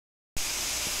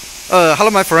Hello,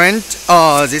 my friend.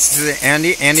 This is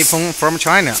Andy Peng from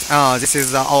China. This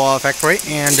is our factory,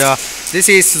 and this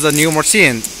is the new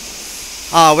machine.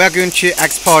 We are going to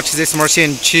export this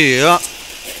machine to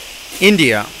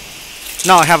India.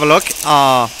 Now have a look.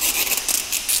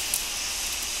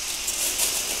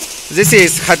 This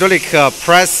is hydraulic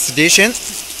press station,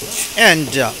 and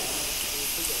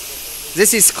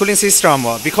this is cooling system.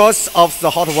 Because of the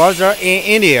hot weather in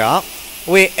India,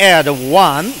 we add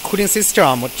one cooling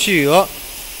system to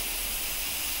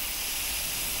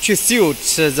suit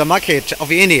the market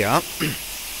of India.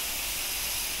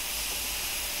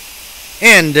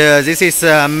 And this is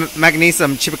a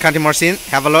magnesium chip cutting machine.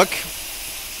 Have a look.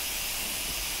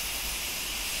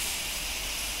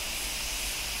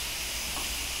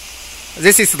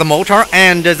 This is the motor,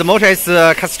 and the motor is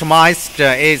customized.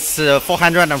 It's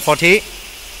 440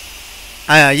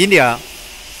 India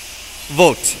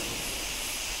volt.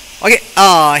 Okay,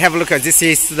 have a look. This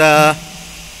is the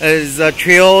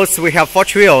trails. We have 4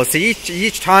 trails.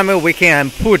 Each time we can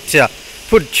put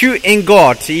 2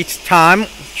 ingots each time,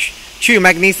 2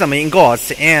 magnesium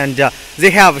ingots, and they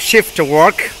have shift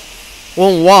work.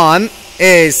 One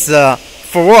is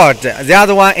forward, the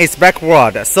other one is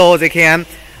backward, so they can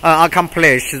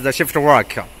accomplish the shift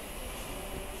work.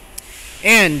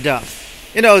 And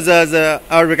you know,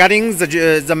 regarding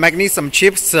the magnesium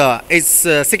chips, its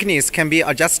thickness can be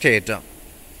adjusted.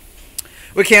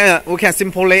 We can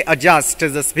simply adjust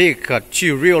the speed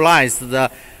to realize the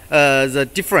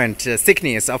different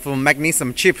thickness of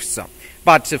magnesium chips.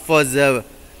 But for the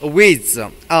width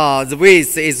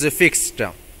is fixed.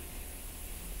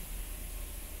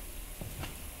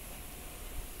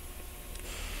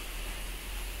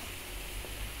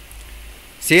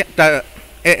 See,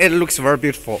 it looks very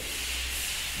beautiful.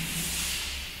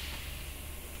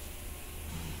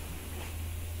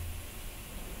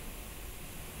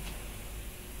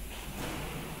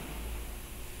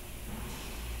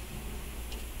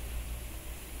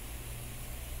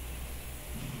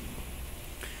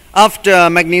 After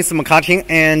magnesium cutting,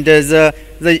 and the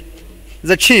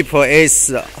chip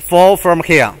is fall from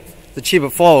here. The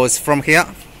chip falls from here,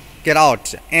 get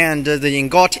out, and the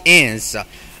ingot ends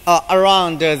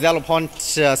around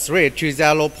 0.3 to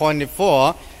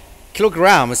 0.4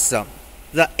 kilograms.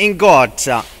 The ingot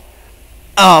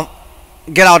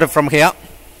get out from here.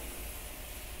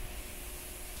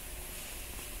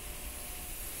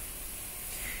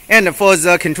 And for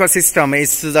the control system,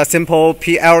 it's the simple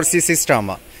PLC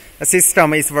system. The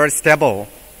system is very stable.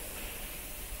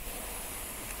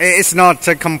 It's not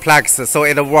complex, so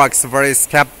it works very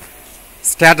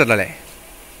steadily.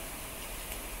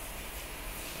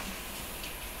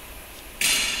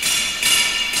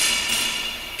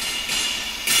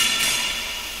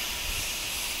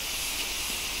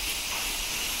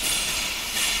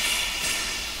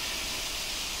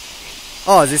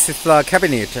 Oh, this is the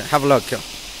cabinet. Have a look.